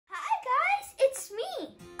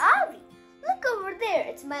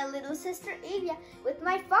That's my little sister Avia with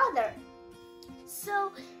my father.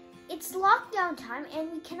 So it's lockdown time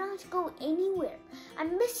and we cannot go anywhere.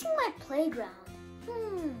 I'm missing my playground.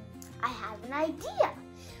 I have an idea.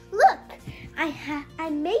 Look,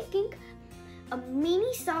 I'm making a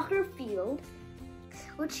mini soccer field,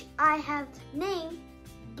 which I have named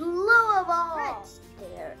Blow a Ball. Friends,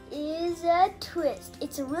 there is a twist.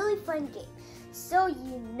 It's a really fun game. So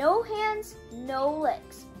no hands, no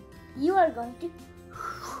legs. You are going to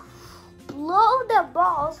blow the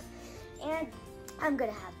balls, and I'm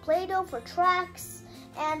gonna have Play-Doh for tracks,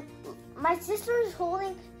 and my sister is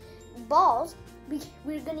holding balls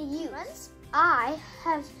we're gonna use. I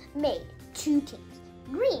have made 2 teams.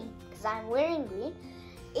 Green, because I'm wearing green.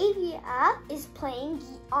 Avia is playing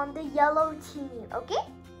on the yellow team, okay?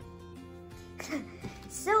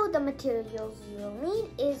 So the materials you'll need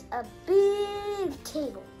is a big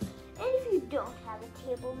table. And if you don't have a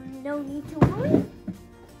table, no need to worry.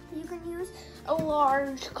 You can use a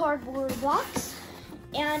large cardboard box.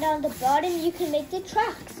 And on the bottom, you can make the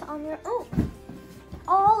tracks on your own.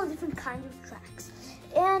 All different kinds of tracks.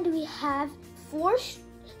 And we have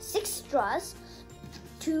 6 straws,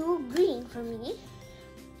 2 green for me,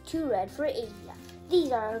 2 red for Avia.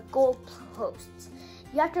 These are our goal posts.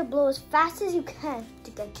 You have to blow as fast as you can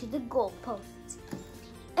to get to the goal posts.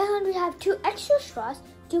 And we have 2 extra straws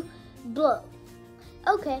to blow.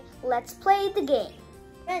 Okay, let's play the game.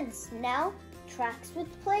 Friends, now tracks with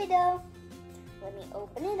Play-Doh. Let me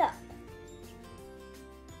open it up.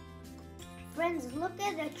 Friends, look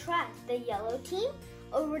at the track. The yellow team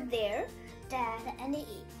over there, Dad and Eve,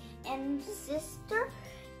 and sister.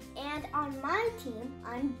 And on my team,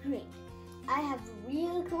 I'm green. I have a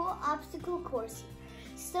really cool obstacle course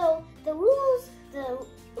here. So the rules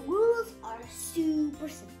are super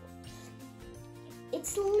simple.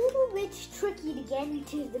 It's a little bit tricky to get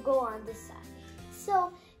into the goal on this side.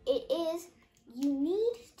 So it is, you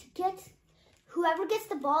need to get, whoever gets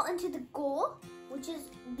the ball into the goal, which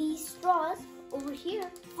is these straws over here,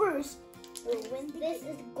 first will win. This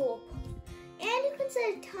is the goal post. And you can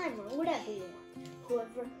set a timer, whatever you want.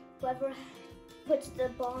 Whoever puts the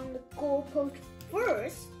ball in the goal post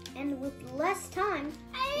first, and with less time,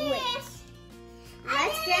 wins.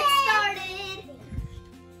 Let's get started.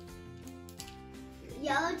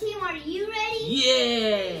 Yellow team, are you ready?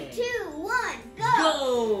 Yeah! 2, 1, go!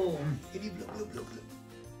 Go!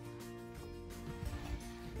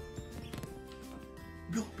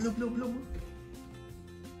 Blow, blow, blow, blow.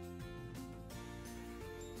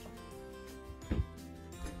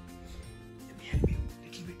 Let me help you a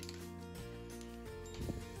little bit.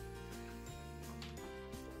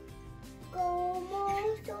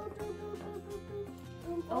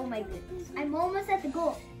 Oh my goodness, I'm almost at the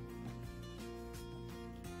goal.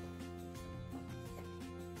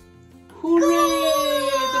 Hooray!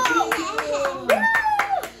 The green one!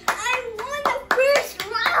 I won the first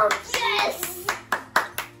round! Yes!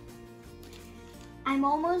 I'm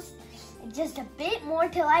almost, just a bit more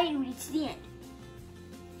till I reach the end.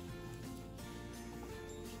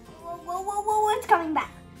 Whoa, whoa, whoa, whoa, it's coming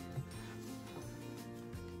back.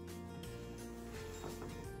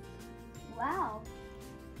 Wow.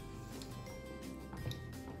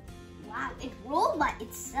 Wow, it rolled by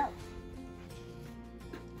itself.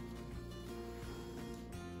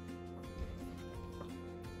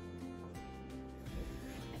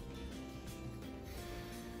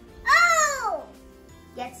 Oh!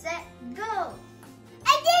 Get set, go.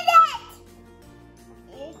 I did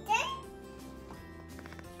it! Okay.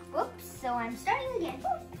 Whoops, so I'm starting again.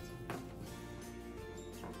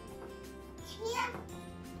 Here,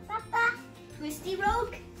 Papa. Twisty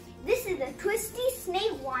Rogue. This is the Twisty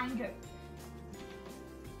Snake Winder.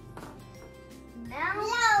 Now,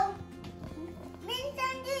 no. 3,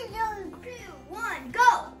 2, 1,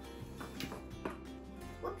 go.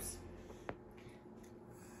 Whoops.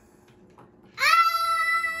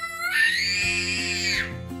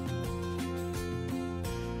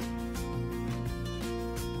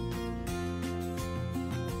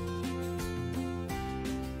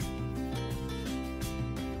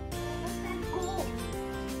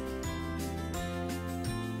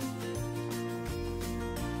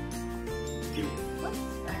 Whoops,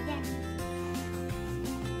 start again.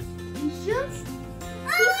 He shoots.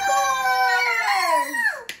 He scores!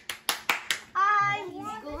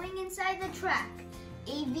 He's going inside the track.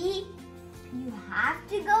 Avi, you have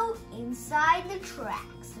to go inside the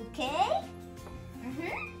tracks, okay?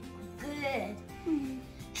 Good.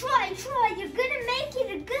 Try. You're gonna make it.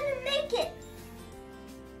 You're gonna make it.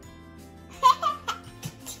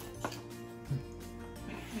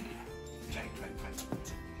 Try.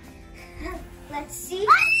 Let's see.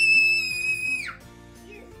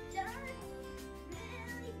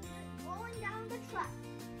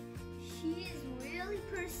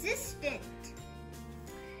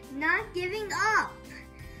 not giving up.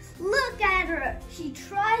 Look at her. She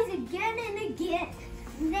tries again and again.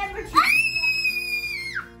 Never to stop.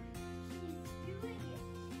 She's doing it.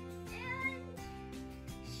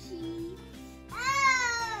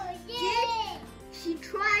 And she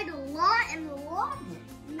tried a lot and a lot.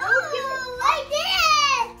 No,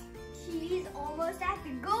 I did. She's almost at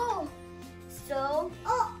the goal. So,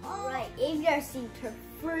 right, Avia received her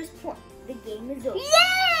first point. The game is over.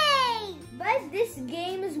 Yay! But this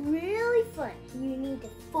game is really fun. You need to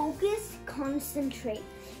focus, concentrate,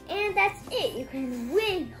 and that's it. You can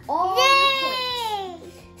win all the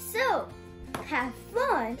points. So, have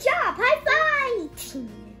fun. Job, high five!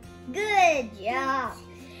 Good job.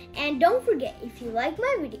 And don't forget, if you like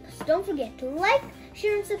my videos, don't forget to like,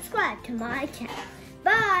 share, and subscribe to my channel.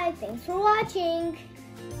 Bye. Thanks for watching.